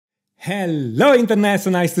Hello Internet, so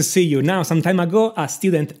nice to see you. Now, some time ago, a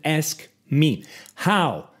student asked me,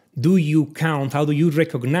 how do you count, how do you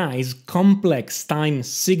recognize complex time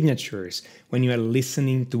signatures when you are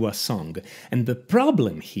listening to a song? And the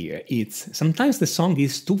problem here is sometimes the song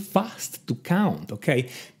is too fast to count, okay?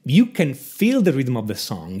 You can feel the rhythm of the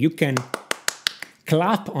song, you can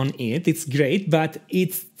clap on it, it's great, but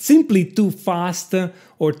it's simply too fast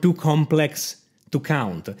or too complex to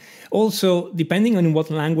count. Also, depending on what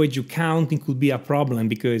language you count, it could be a problem,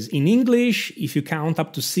 because in English, if you count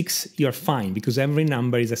up to 6, you're fine, because every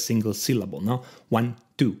number is a single syllable, no? 1,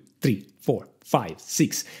 2, 3, 4, 5,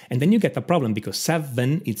 6. And then you get a problem because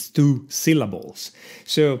 7, it's 2 syllables.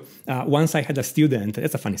 So once I had a student,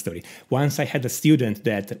 that's a funny story. Once I had a student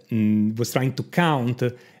that was trying to count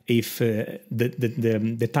if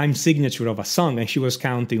the time signature of a song, and she was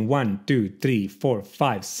counting 1, 2, 3, 4,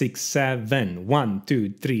 5, 6, 7, 1, 2,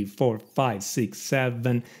 3, 4, 5, 6,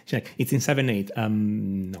 7. It's in 7, 8.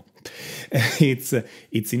 No, it's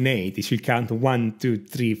in 8. You should count 1, 2,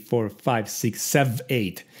 3, 4, 5, 6, 7,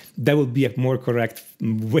 8. That would be a more correct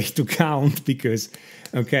way to count, because,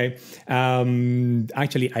 okay.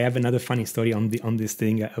 Actually, I have another funny story on this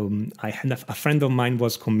thing. I had a friend of mine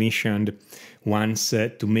was commissioned once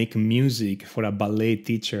to make music for a ballet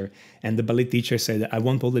teacher, and the ballet teacher said, "I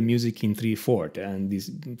want all the music in 3/4." And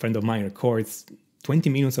this friend of mine records 20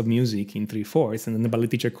 minutes of music in 3/4, and then the ballet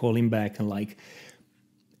teacher called him back and like,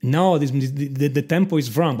 "No, the tempo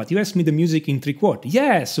is wrong, but you asked me the music in 3/4.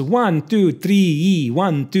 Yes, 1, 2, 3, E,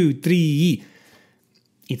 1, 2, 3, E.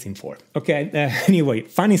 It's in 4. Okay, anyway,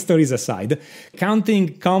 funny stories aside,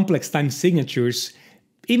 counting complex time signatures,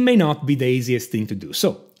 it may not be the easiest thing to do.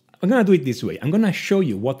 So I'm going to do it this way. I'm going to show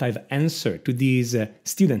you what I've answered to this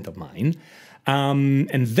student of mine. And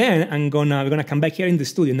then we're gonna come back here in the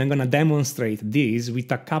studio and I'm going to demonstrate this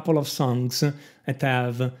with a couple of songs that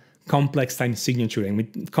have complex time signature. And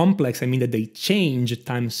with complex, I mean that they change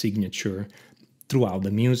time signature throughout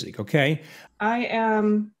the music, okay? I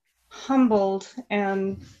am humbled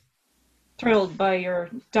and thrilled by your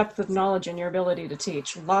depth of knowledge and your ability to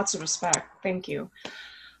teach. Lots of respect. Thank you.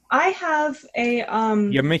 I have a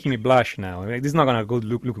You're making me blush now. This is not gonna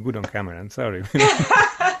look good on camera. I'm sorry.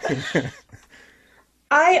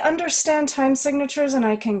 I understand time signatures and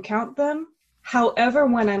I can count them. However,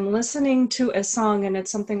 when I'm listening to a song and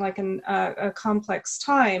it's something like a complex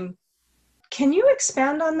time, can you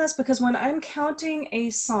expand on this? Because when I'm counting a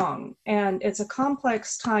song and it's a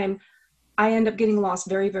complex time, I end up getting lost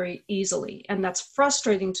very, very easily. And that's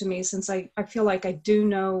frustrating to me, since I feel like I do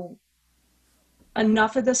know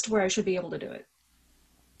enough of this to where I should be able to do it.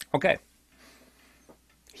 Okay.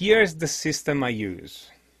 Here's the system I use,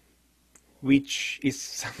 which is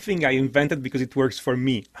something I invented because it works for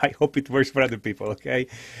me. I hope it works for other people, okay?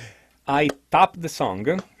 I tap the song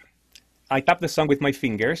with my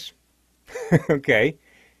fingers, okay?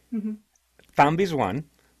 Mm-hmm. Thumb is 1,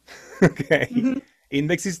 okay? Mm-hmm.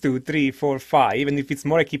 Index is 2, 3, 4, 5, and if it's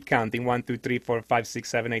more, I keep counting. 1, 2, 3, 4, 5, 6,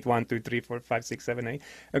 7, 8, 1, 2, 3, 4, 5, 6, 7, 8,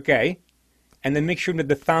 okay? And then make sure that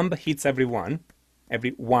the thumb hits every one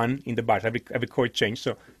in the bars, every chord change.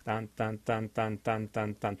 So tan tan tan tan tan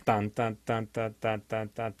tan tan tan tan tan tan tan tan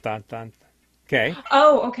tan tan tan. Okay.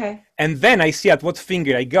 Oh, okay. And then I see at what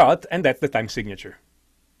finger I got, and that's the time signature.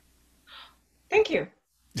 Thank you.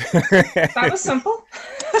 That was simple.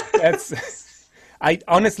 I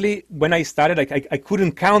honestly, when I started, I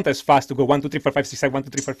couldn't count as fast to go 1, 2, 3, 4, 5, 6, 7, 1, 2,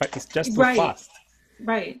 3, 4, 5. It's just too fast.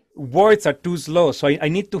 Right. Words are too slow, so I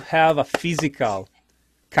need to have a physical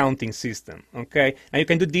counting system, okay? Now you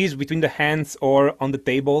can do this between the hands or on the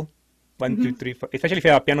table. 1, 2, 3, 4. Especially if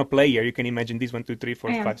you're a piano player, you can imagine this 1, 2, 3,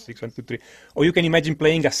 4, 5, 6, 1, 2, 3. Or you can imagine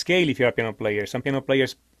playing a scale if you're a piano player. Some piano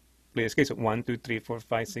players play a scale, so 1, 2, 3, 4,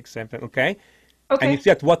 5, 6, 7, okay? Okay. And you see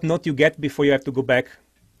at what note you get before you have to go back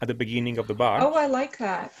at the beginning of the bar. Oh, I like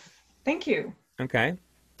that. Thank you. Okay,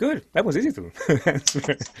 good. That was easy to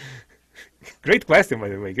answer. Great question, by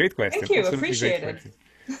the way. Great question. Thank you. Appreciate it.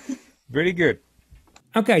 Very good.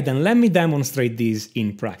 Okay, then let me demonstrate this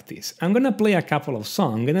in practice. I'm going to play a couple of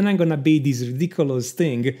songs, and then I'm going to be this ridiculous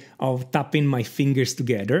thing of tapping my fingers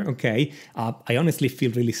together, okay? I honestly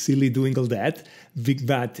feel really silly doing all that,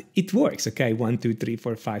 but it works, okay? 1, 2, 3,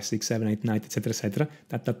 4, 5, 6, 7, 8, 9, etc., etc.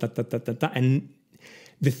 Ta, ta, ta, ta, ta, ta, ta. And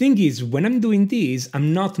the thing is, when I'm doing this,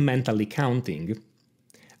 I'm not mentally counting.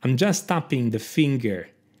 I'm just tapping the finger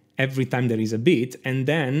every time there is a beat, and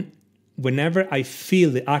then whenever I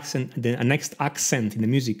feel the accent, the next accent in the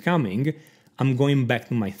music coming, I'm going back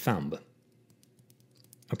to my thumb.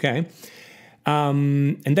 Okay,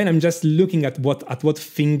 and then I'm just looking at what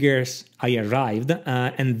fingers I arrived,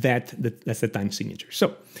 and that's the time signature.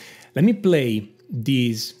 So let me play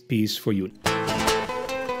this piece for you.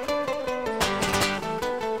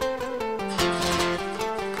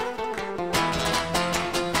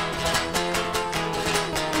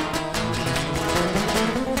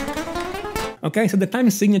 Okay, so the time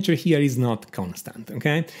signature here is not constant,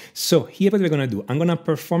 okay? So here what we're gonna do, I'm gonna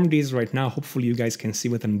perform this right now. Hopefully you guys can see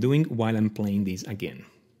what I'm doing while I'm playing this again.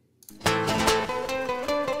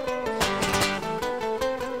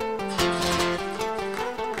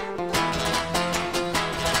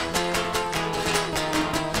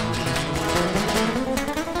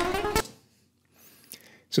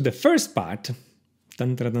 So the first part,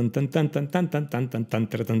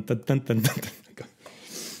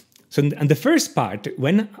 so and the first part,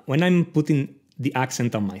 when I'm putting the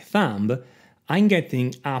accent on my thumb, I'm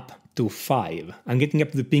getting up to 5. I'm getting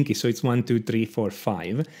up to the pinky, so it's 1, 2, 3, 4,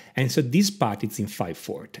 5. And so this part is in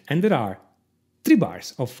 5/4. And there are 3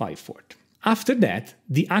 bars of 5/4. After that,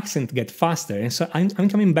 the accent gets faster, and so I'm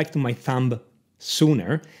coming back to my thumb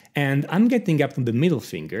sooner, and I'm getting up to the middle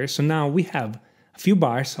finger. So now we have a few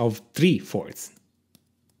bars of 3/4.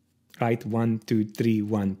 Right? 1, 2, 3,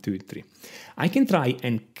 1, 2, 3. I can try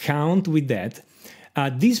and count with that.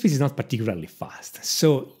 This piece is not particularly fast.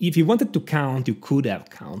 So if you wanted to count, you could have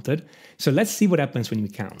counted. So let's see what happens when we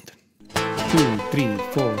count. 2, 3,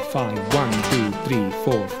 4, 5, 1, 2, 3,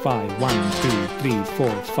 4, 5, 1, 2, 3,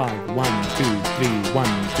 4, 5, 1, 2, 3,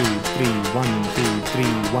 1, 2, 3, 1, 2,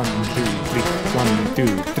 3, 1, 2, 3, 1,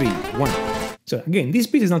 2, 3, 1. So again, this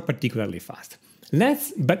piece is not particularly fast.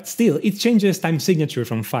 But still, it changes time signature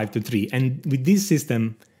from 5 to 3. And with this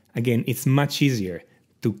system, again, it's much easier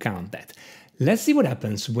to count that. Let's see what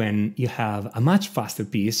happens when you have a much faster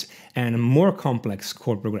piece and a more complex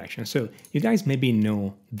chord progression. So you guys maybe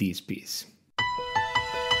know this piece.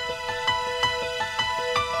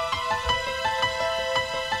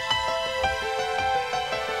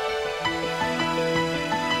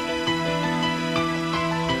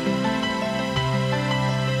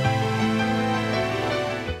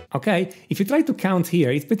 Okay, if you try to count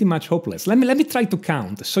here, it's pretty much hopeless. Let me try to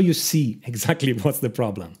count so you see exactly what's the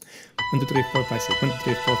problem. 1, 2, 3, 4, 5, 6, 1, 2,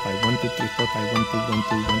 3, 4, 5, 1, 2, 3, 4, 5, 1, 2, 1,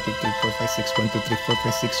 2, 1, 2, 3, 4, 5, 6, 1, 2, 3, 4,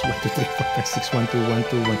 5, 6, 1, 2, 3, 4, 5, 6, 1, 2, 1,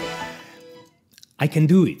 2, 1. I can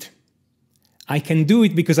do it. I can do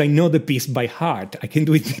it because I know the piece by heart. I can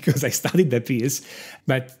do it because I studied the piece.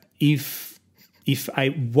 But if I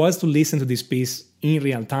was to listen to this piece in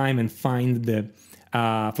real time and find the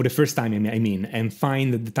for the first time, I mean, and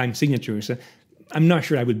find the time signatures, I'm not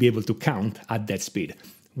sure I would be able to count at that speed.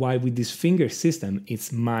 While with this finger system,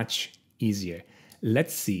 it's much easier.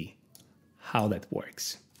 Let's see how that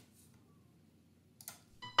works.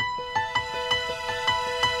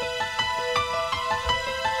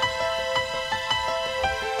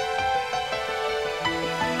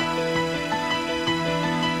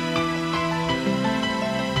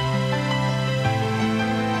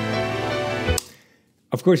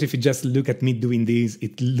 Of course, if you just look at me doing this,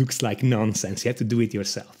 it looks like nonsense. You have to do it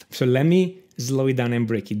yourself. So let me slow it down and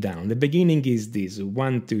break it down. The beginning is this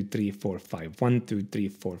 1, 2, 3, 4, 5, 1, 2, 3,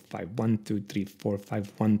 4, 5, 1, 2, 3, 4,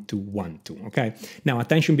 5, 1, 2, 1, 2. Okay. Now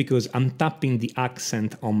attention, because I'm tapping the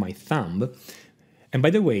accent on my thumb. And by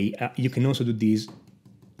the way, you can also do this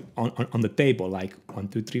on the table, like 1,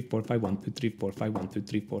 2, 3, 4, 5, 1, 2, 3, 4, 5, 1, 2,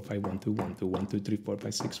 3, 4, 5, 1, 2, 1, 2, 1, 2, 3, 4,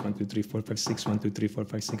 5, 6, 1, 2, 3, 4, 5, 6, 1, 2, 3, 4,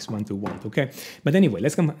 5, 6, 1, 2, 1, 2. Okay. But anyway,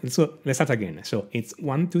 let's start again. So it's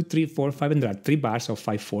 1, 2, 3, 4, 5, and there are 3 bars of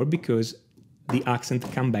 5/4 because the accent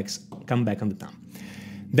come back on the thumb.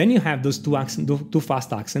 Then you have those two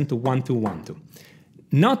fast accents to 1, 2, 1, 2.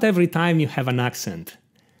 Not every time you have an accent,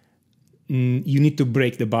 you need to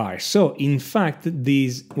break the bar. So in fact,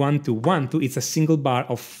 this 1, 2, 1, 2, it's a single bar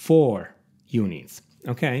of 4 units.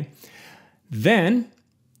 Okay. Then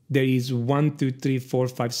there is 1, 2, 3, 4,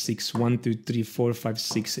 5, 6, 1, 2, 3, 4, 5,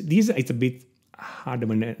 6. It's a bit harder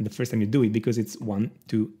when the first time you do it because it's 1,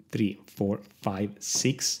 2, 3, 4, 5,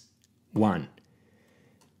 6, 1.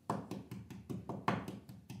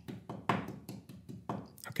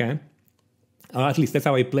 Okay. Or at least that's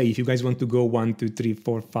how I play. If you guys want to go 1, 2, 3,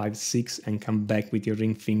 4, 5, 6 and come back with your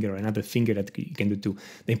ring finger or another finger that you can do too.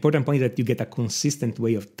 The important point is that you get a consistent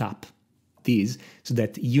way of tap this so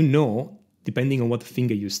that you know, depending on what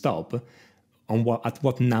finger you stop, at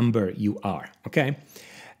what number you are. Okay.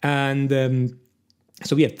 And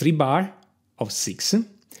so we have 3 bar of 6.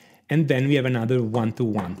 And then we have another 1, 2,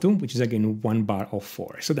 1, 2, which is again 1 bar of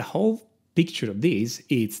 4. So the whole picture of this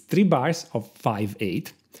is 3 bars of 5,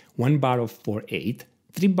 8. 1 bar of 4, 8,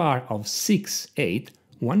 3 bar of 6, 8,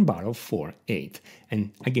 1 bar of 4, 8.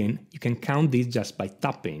 And again, you can count this just by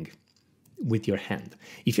tapping with your hand.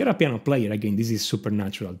 If you're a piano player, again, this is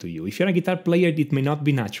supernatural to you. If you're a guitar player, it may not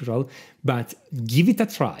be natural, but give it a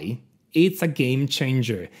try. It's a game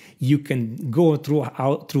changer. You can go through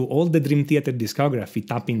all the Dream Theater discography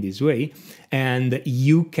tapping this way, and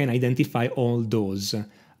you can identify all those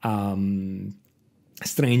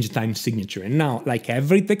strange time signature. And now, like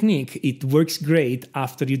every technique, it works great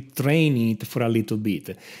after you train it for a little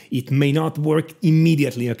bit. It may not work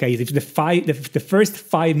immediately, okay? If the first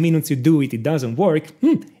 5 minutes you do it, it doesn't work,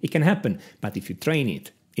 it can happen. But if you train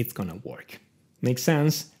it, it's gonna work. Make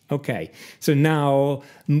sense? Okay. So now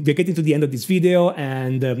we're getting to the end of this video,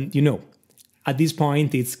 and at this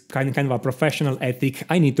point, it's kind of a professional ethic.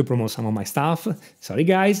 I need to promote some of my stuff. Sorry,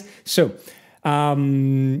 guys. So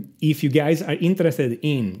if you guys are interested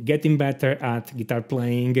in getting better at guitar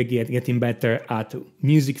playing, getting better at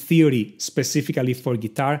music theory, specifically for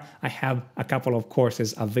guitar, I have a couple of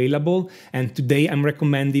courses available. And today I'm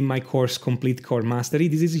recommending my course, Complete Chord Mastery.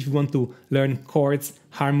 This is if you want to learn chords,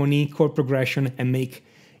 harmony, chord progression, and make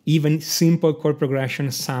even simple chord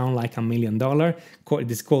progression sound like $1 million.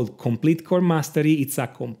 It is called Complete Chord Mastery. It's a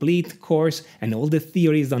complete course, and all the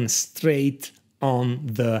theory is done straight on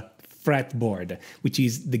the fretboard, which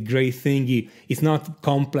is the great thing. It's not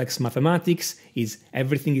complex mathematics.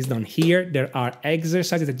 Everything is done here. There are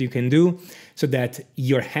exercises that you can do so that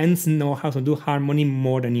your hands know how to do harmony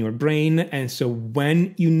more than your brain. And so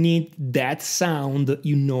when you need that sound,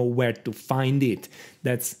 you know where to find it.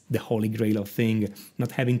 That's the holy grail of thing,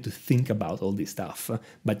 not having to think about all this stuff,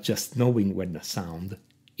 but just knowing where the sound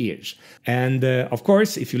is. And of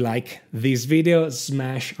course, if you like this video,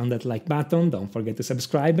 smash on that like button. Don't forget to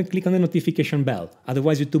subscribe and click on the notification bell.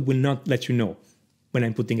 Otherwise, YouTube will not let you know when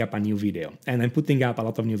I'm putting up a new video. And I'm putting up a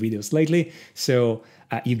lot of new videos lately, so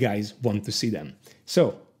you guys want to see them.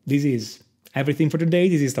 So this is everything for today.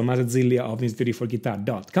 This is Tommaso Zillia of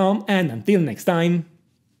musictheoryforguitar.com. And until next time,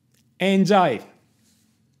 enjoy!